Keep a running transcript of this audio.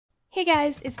Hey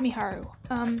guys, it's Miharu.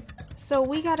 So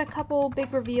we got a couple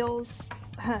big reveals,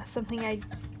 something I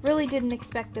really didn't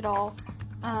expect at all.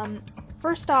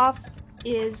 First off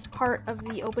is part of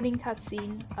the opening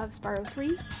cutscene of Spyro 3,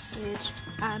 which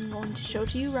I'm going to show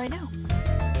to you right now.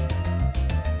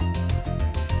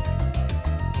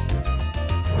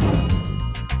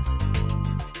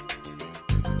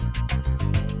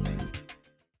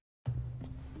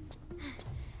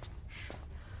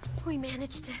 We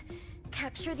managed to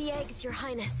capture the eggs, Your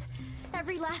Highness.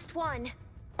 Every last one.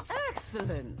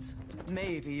 Excellent!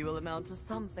 Maybe you will amount to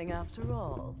something after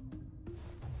all.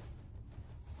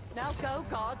 Now go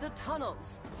guard the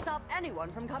tunnels. Stop anyone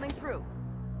from coming through.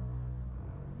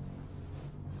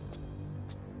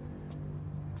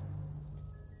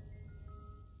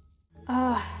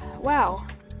 Wow.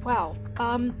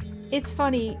 It's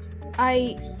funny.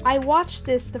 I watched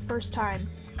this the first time,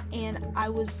 and I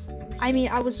was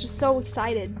just so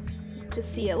excited to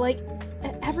see it. Like,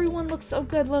 everyone looks so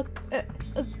good. Look,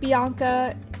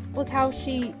 Bianca, look how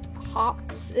she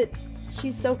hops.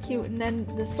 She's so cute. And then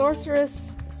the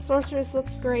sorceress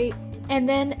looks great. And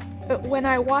then when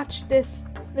I watched this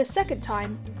the second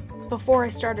time, before I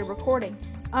started recording,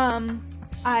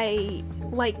 I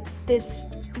like this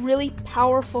really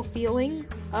powerful feeling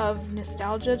of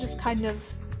nostalgia just kind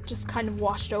of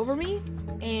washed over me,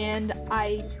 and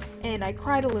I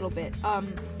cried a little bit.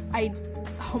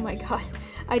 Oh my god,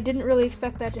 I didn't really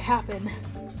expect that to happen.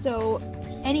 So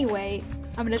anyway,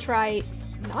 I'm gonna try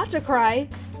not to cry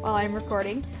while I'm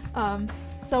recording.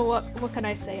 So what can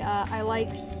I say? I like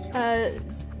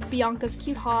Bianca's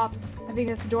cute hop. I think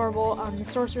that's adorable. The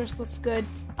sorceress looks good.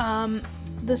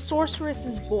 The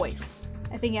sorceress's voice,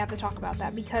 I think I have to talk about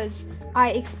that, because I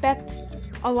expect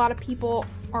a lot of people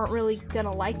aren't really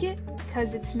gonna like it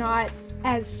because it's not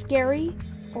as scary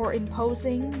or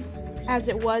imposing as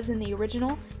it was in the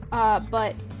original.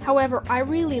 But however, I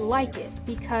really like it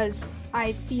because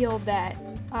I feel that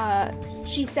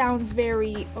she sounds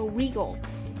very regal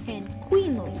and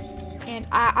queenly. And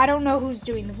I don't know who's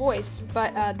doing the voice,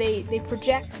 but they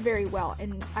project very well,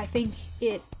 and I think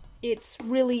it's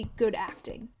really good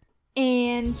acting.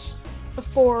 And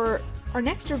for our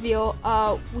next reveal,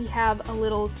 we have a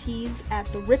little tease at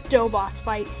the Ripto boss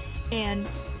fight, and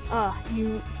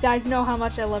you guys know how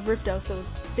much I love Ripto, so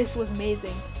this was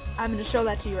amazing. I'm gonna show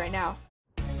that to you right now.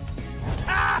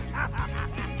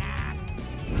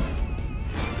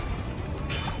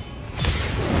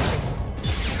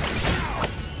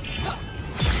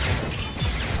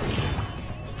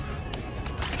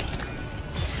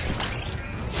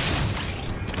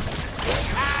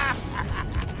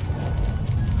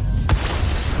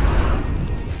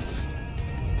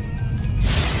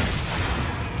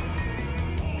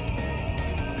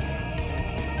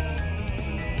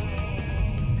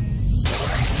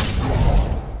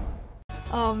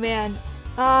 Oh man,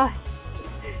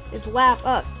 his laugh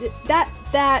up. That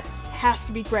has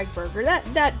to be Greg Berger.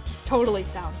 That just totally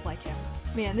sounds like him.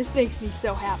 Man, this makes me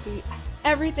so happy.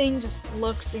 Everything just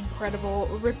looks incredible.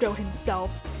 Ripto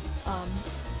himself.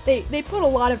 They put a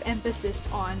lot of emphasis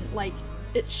on like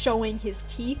it showing his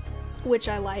teeth, which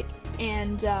I like.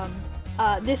 And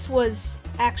this was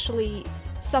actually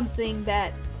something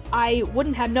that I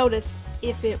wouldn't have noticed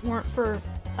if it weren't for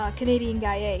Canadian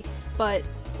Guy A, but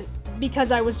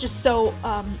because I was just so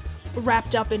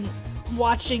wrapped up in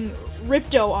watching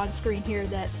Ripto on screen here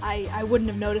that I wouldn't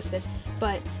have noticed this.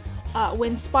 But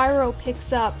when Spyro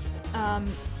picks up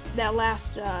that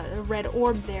last red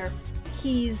orb there,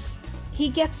 he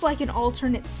gets like an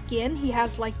alternate skin. He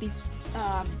has like these,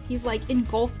 he's like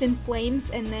engulfed in flames,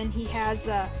 and then he has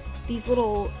these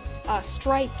little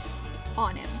stripes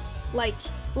on him, like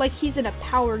he's in a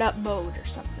powered up mode or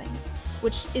something,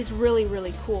 which is really,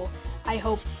 really cool. I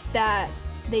hope that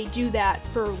they do that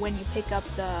for when you pick up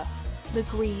the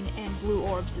green and blue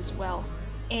orbs as well.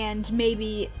 And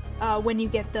maybe when you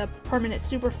get the permanent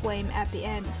super flame at the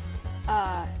end,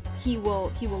 he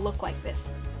will look like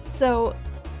this. So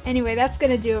anyway, that's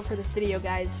gonna do it for this video,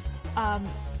 guys.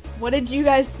 What did you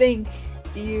guys think?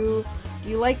 Do you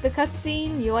like the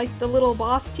cutscene? You like the little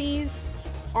boss tease?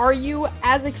 Are you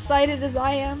as excited as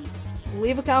I am?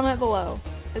 Leave a comment below.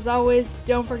 As always,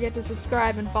 don't forget to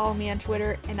subscribe and follow me on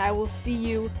Twitter, and I will see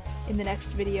you in the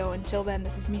next video. Until then,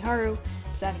 this is Miharu,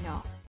 signing off.